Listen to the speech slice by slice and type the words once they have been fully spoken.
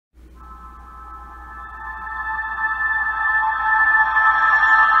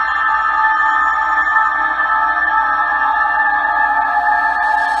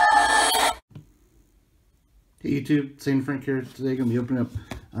YouTube, St. Frank here. Today gonna be opening up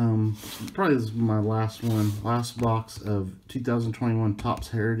probably this is my last box of 2021 Topps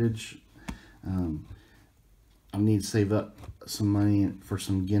Heritage. I need to save up some money for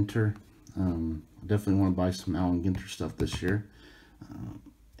some Ginter. Definitely want to buy some Allen Ginter stuff this year.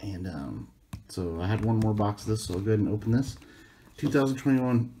 So I had one more box of this, so I'll go ahead and open this.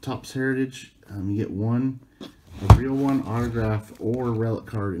 2021 Topps Heritage. You get a real one, autograph, or relic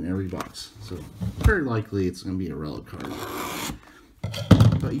card in every box. So very likely it's going to be a relic card.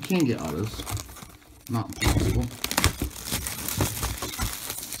 But you can get autos. Not impossible.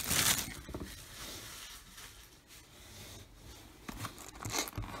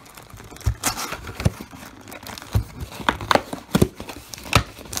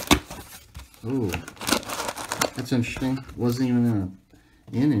 Oh, that's interesting. Wasn't even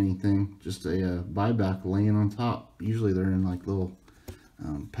in anything, just a buyback laying on top. Usually they're in like little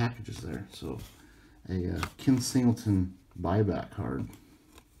packages there. So a Ken Singleton buyback card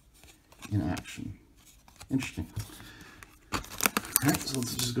in action. Interesting. Alright, so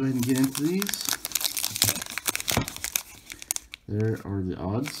let's just go ahead and get into these. There are the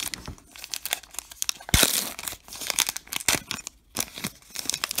odds.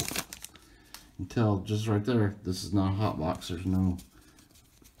 You can tell just right there, this is not a hot box. There's no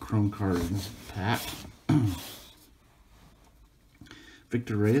chrome card in this pack.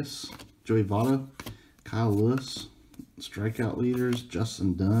 Victor Reyes, Joey Votto, Kyle Lewis, strikeout leaders,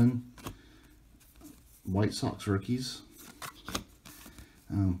 Justin Dunn, White Sox rookies,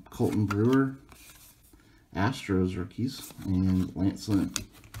 Colton Brewer, Astros rookies, and Lance Lynn.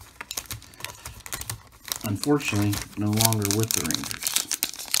 Unfortunately, no longer with the Rangers.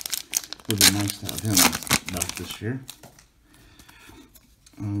 Would be nice to have him back this year.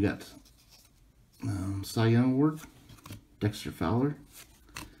 We got Cy Young Award, Dexter Fowler,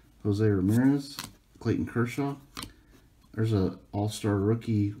 Jose Ramirez, Clayton Kershaw. There's a all-star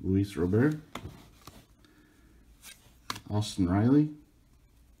rookie, Luis Robert, Austin Riley,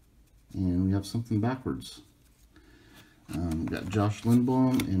 and we have something backwards. We got Josh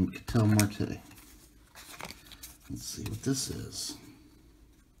Lindblom and Ketel Marte. Let's see what this is.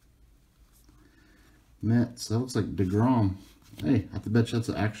 Mets. That looks like DeGrom. Hey, I have to bet you that's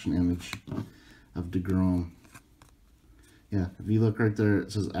an action image of DeGrom. Yeah, if you look right there,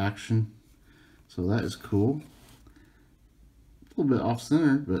 it says action. So that is cool. A little bit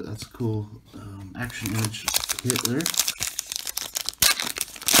off-center, but that's a cool action image hit there.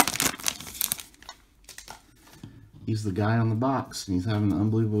 He's the guy on the box, and he's having an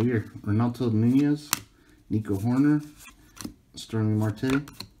unbelievable year. Ronaldo Nunez, Nico Horner, Sterling Marte,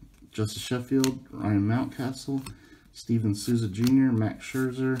 Justice Sheffield, Ryan Mountcastle, Steven Souza Jr., Max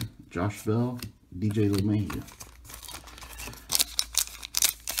Scherzer, Josh Bell, DJ LeMahieu.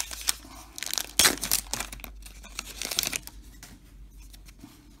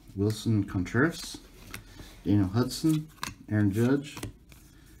 Wilson Contreras, Daniel Hudson, Aaron Judge.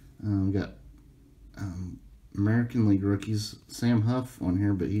 We got American League rookies, Sam Huff on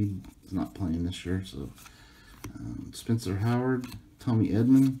here, but he's not playing this year. So Spencer Howard, Tommy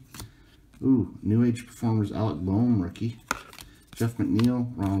Edman. Ooh, New Age Performers, Alec Boehm rookie, Jeff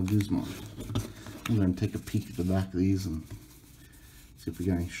McNeil, Ronald Guzman. I'm going to take a peek at the back of these and see if we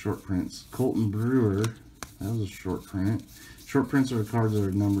got any short prints. Colton Brewer, that was a short print. Short prints are cards that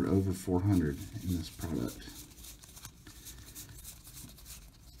are numbered over 400 in this product.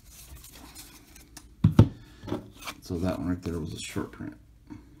 So that one right there was a short print.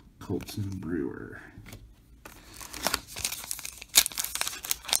 Colton Brewer.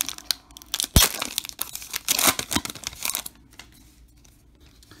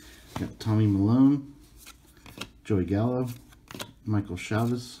 Got Tommy Malone, Joey Gallo, Michael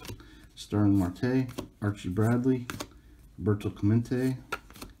Chavez, Sterling Marte, Archie Bradley, Roberto Clemente,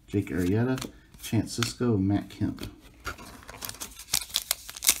 Jake Arrieta, Chance Sisco, and Matt Kemp.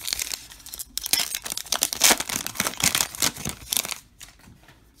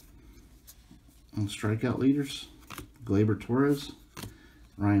 And strikeout leaders, Gleyber Torres,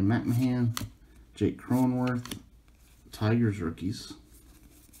 Ryan McMahon, Jake Cronenworth, Tigers rookies,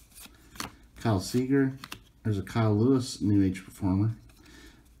 Kyle Seager. There's a Kyle Lewis New Age Performer,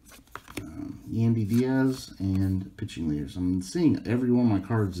 Yandy Diaz, and pitching leaders. I'm seeing every one of my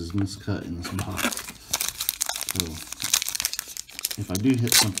cards is miscut in this box. So if I do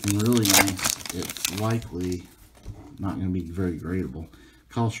hit something really nice, it's likely not going to be very gradable.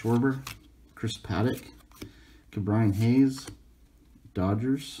 Kyle Schwarber, Chris Paddock, Ke'Bryan Hayes,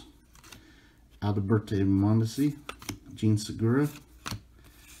 Dodgers, Alberto Mondesi, Gene Segura.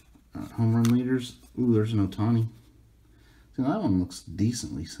 Home run leaders. Ooh, there's an Ohtani. See, that one looks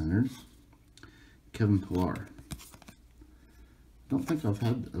decently centered. Kevin Pillar. Don't think I've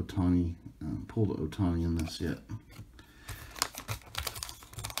had Ohtani, pulled Ohtani in this yet.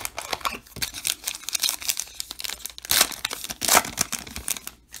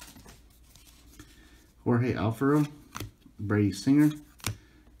 Jorge Alfaro, Brady Singer,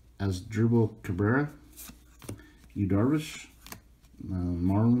 Asdrubal Cabrera, Yu Darvish,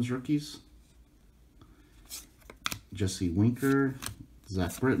 Marlins rookies, Jesse Winker,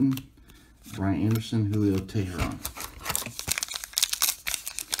 Zach Britton, Brian Anderson, Julio Teheran.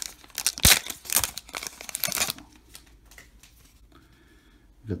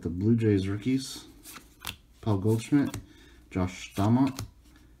 We've got the Blue Jays rookies, Paul Goldschmidt, Josh Staumont,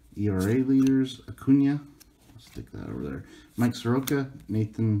 ERA leaders, Acuna, let's stick that over there, Mike Soroka,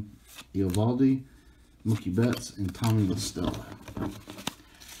 Nathan Eovaldi, Mookie Betts, and Tommy La Stella.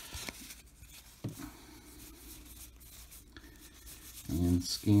 And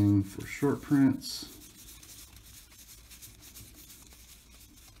scanning for short prints.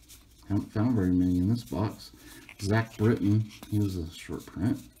 Haven't found very many in this box. Zach Britton, he was a short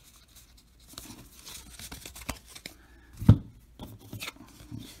print.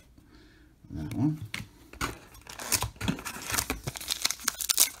 That one.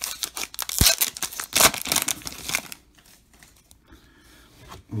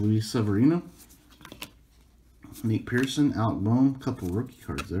 Luis Severino, Nate Pearson, Alec Bohm, couple rookie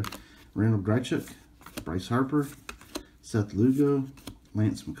cards there. Randall Grichuk, Bryce Harper, Seth Lugo,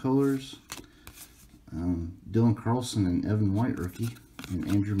 Lance McCullers, Dylan Carlson and Evan White rookie, and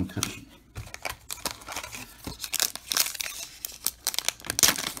Andrew McCutcheon.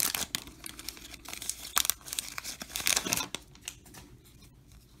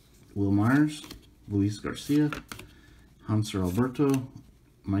 Will Myers, Luis Garcia, Hanser Alberto,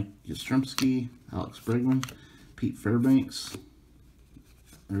 Mike Yastrzemski, Alex Bregman, Pete Fairbanks,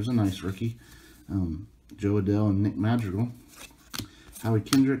 there's a nice rookie, Joe Adell and Nick Madrigal, Howie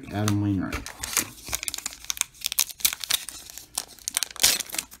Kendrick, Adam Wainwright.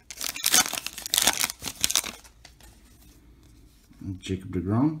 Jacob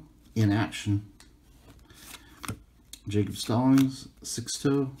deGrom, in action. Jacob Stallings,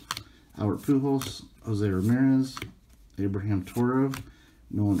 Sixto, Albert Pujols, Jose Ramirez, Abraham Toro,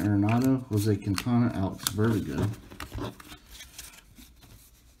 Nolan Arenado, Jose Quintana, Alex Vertigo.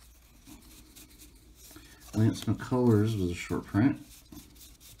 Lance McCullers was a short print.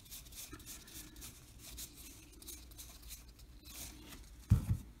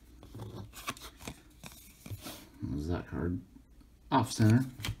 What was that card? Off center.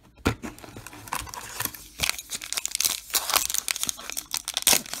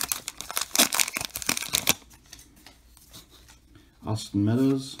 Austin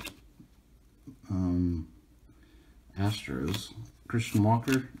Meadows, Astros, Christian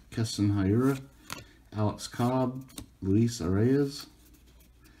Walker, Keston Hiura, Alex Cobb, Luis Arraez,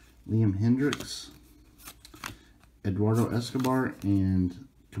 Liam Hendricks, Eduardo Escobar, and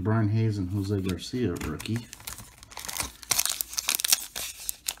Cabrian Hayes and Jose Garcia rookie.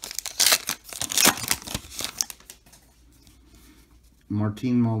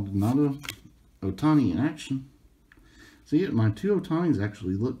 Martin Maldonado, Ohtani in action. See, my two Ohtanis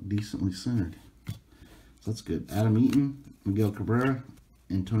actually look decently centered. So that's good. Adam Eaton, Miguel Cabrera,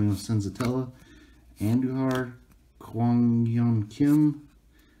 Antonio Senzatella, Andujar, Kwang Yeon Kim,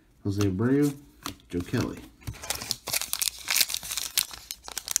 Jose Abreu, Joe Kelly.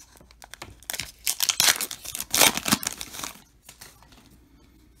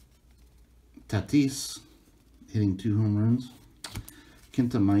 Tatis, hitting 2 home runs.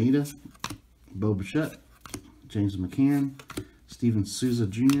 Kenta Maeda, Bo Bichette, James McCann, Steven Souza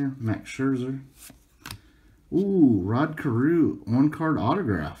Jr., Max Scherzer. Ooh, Rod Carew, 1-card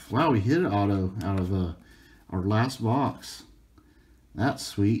autograph. Wow, we hit an auto out of our last box. That's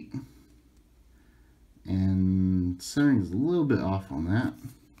sweet. And centering is a little bit off on that.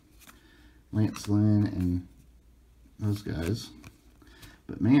 Lance Lynn and those guys.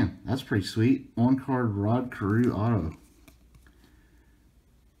 But man, that's pretty sweet. 1-card Rod Carew auto.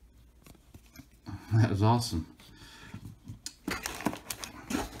 That is awesome.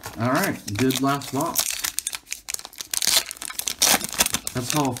 Alright, good last box.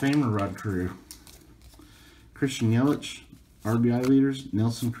 That's Hall of Famer Rod Carew. Christian Yelich, RBI leaders,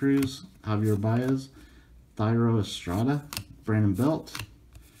 Nelson Cruz, Javier Baez, Thairo Estrada, Brandon Belt.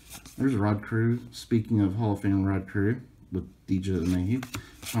 There's Rod Carew. Speaking of Hall of Fame Rod Carew, with DJ LeMahieu,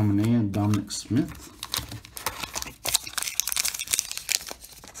 Sean Manaea, and Dominic Smith.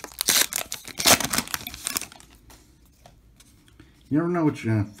 You never know what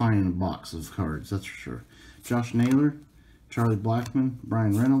you're going to find in a box of cards, that's for sure. Josh Naylor, Charlie Blackmon,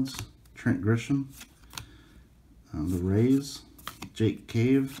 Brian Reynolds, Trent Grisham, the Rays, Jake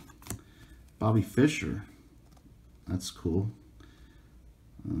Cave, Bobby Fischer. That's cool.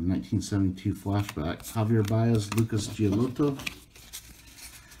 1972 flashback. Javier Baez, Lucas Giolito.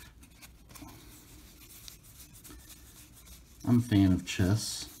 I'm a fan of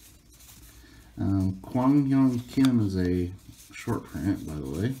chess. Kwang Hyun Kim is a short print, by the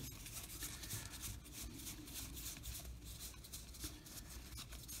way.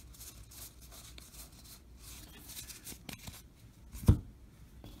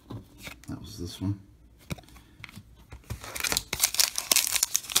 That was this one.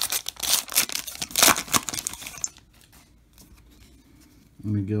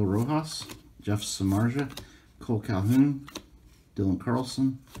 Miguel Rojas, Jeff Samardzija, Cole Calhoun, Dylan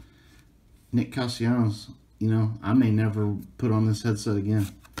Carlson, Nick Castellanos. You know, I may never put on this headset again.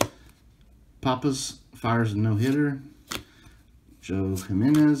 Papas fires a no-hitter. Joe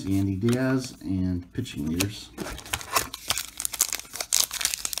Jimenez, Yandy Diaz, and pitching leaders.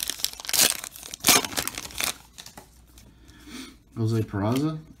 Jose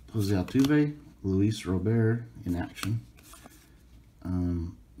Peraza, Jose Altuve, Luis Robert in action.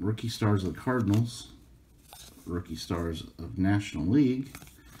 Rookie stars of the Cardinals. Rookie stars of National League.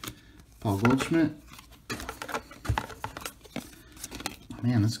 Paul Goldschmidt.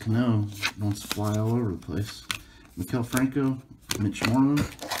 Man, this Cano wants to fly all over the place. Maikel Franco, Mitch Moreland.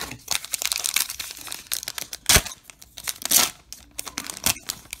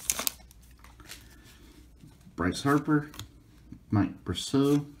 Bryce Harper, Mike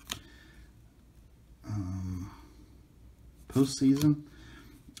Brosseau. Postseason,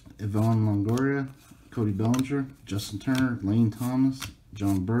 Ivan Longoria, Cody Bellinger, Justin Turner, Lane Thomas,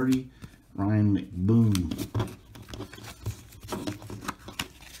 John Birdie, Ryan McBoom.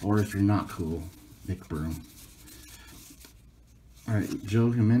 Or if you're not cool, Nick Broom. Alright,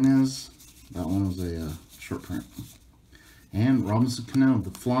 Joe Jimenez. That one was a short print. And Robinson Cano,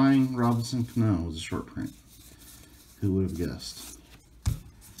 the flying Robinson Cano was a short print. Who would have guessed?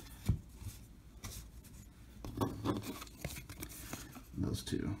 Those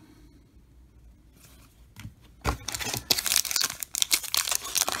two.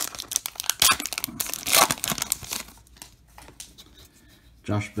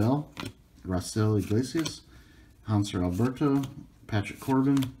 Josh Bell, Raisel Iglesias, Hanser Alberto, Patrick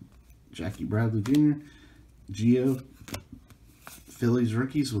Corbin, Jackie Bradley Jr., Gio, Phillies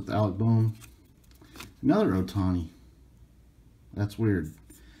rookies with Alec Bohm, another Ohtani. That's weird.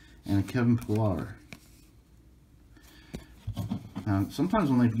 And a Kevin Pillar. Sometimes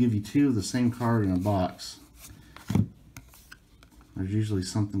when they give you two of the same card in a box, there's usually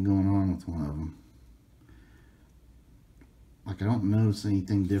something going on with one of them. Like, I don't notice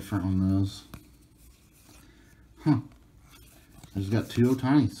anything different on those. Huh. I just got two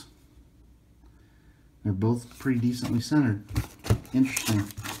Ohtanis. They're both pretty decently centered. Interesting.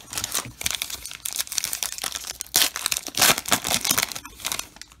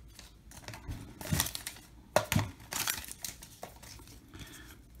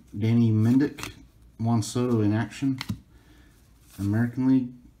 Danny Mendick, Juan Soto in action. American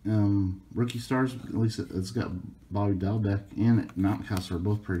League rookie stars, at least it's got Bobby Dalbec and Mountcastle are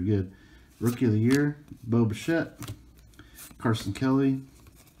both pretty good. Rookie of the Year, Bo Bichette, Carson Kelly.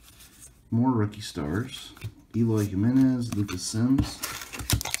 More rookie stars, Eloy Jimenez, Lucas Sims.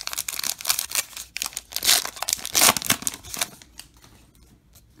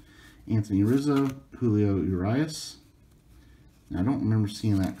 Anthony Rizzo, Julio Urias. Now, I don't remember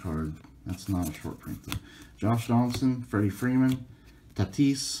seeing that card. That's not a short print though. Josh Donaldson, Freddie Freeman,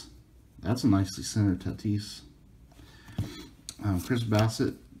 Tatis. That's a nicely centered Tatis. Chris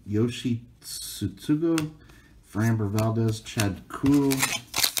Bassett, Yoshi Tsutsugo, Framber Valdez, Chad Kuhl.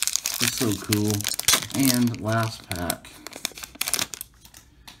 He's so cool. And last pack.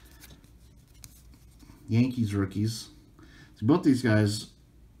 Yankees rookies. So both these guys,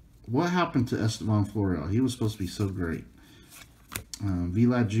 what happened to Estevan Florial? He was supposed to be so great.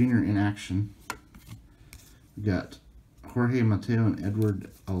 Vlad Jr. in action. We got Jorge Mateo and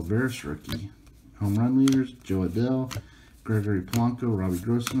Edward Olivares rookie. Home run leaders, Joe Adele, Gregory Polanco, Robbie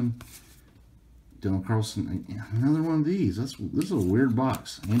Grossman, Dylan Carlson. Another one of these. This is a weird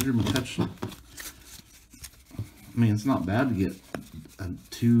box. Andrew McCutcheon. I mean, it's not bad to get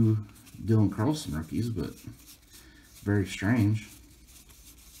two Dylan Carlson rookies, but very strange.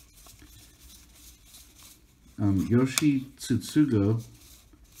 Yoshi Tsutsugo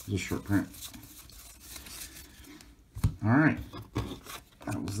is a short print. Alright,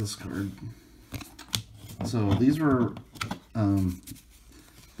 that was this card. So these were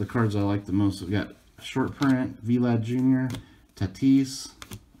the cards I like the most. We got short print, Vlad Jr., Tatis,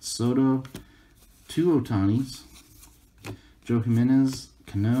 Soto, two Ohtanis, Joe Jimenez,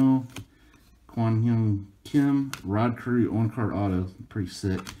 Cano, Kwon Hyun Kim, Rod Curry, on-card auto, pretty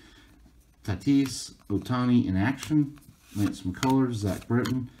sick. Tatis, Ohtani in action, Lance McCullers, Zach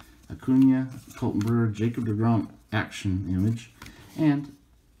Britton, Acuna, Colton Brewer, Jacob deGrom action image, and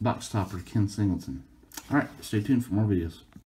box topper Ken Singleton. Alright, stay tuned for more videos.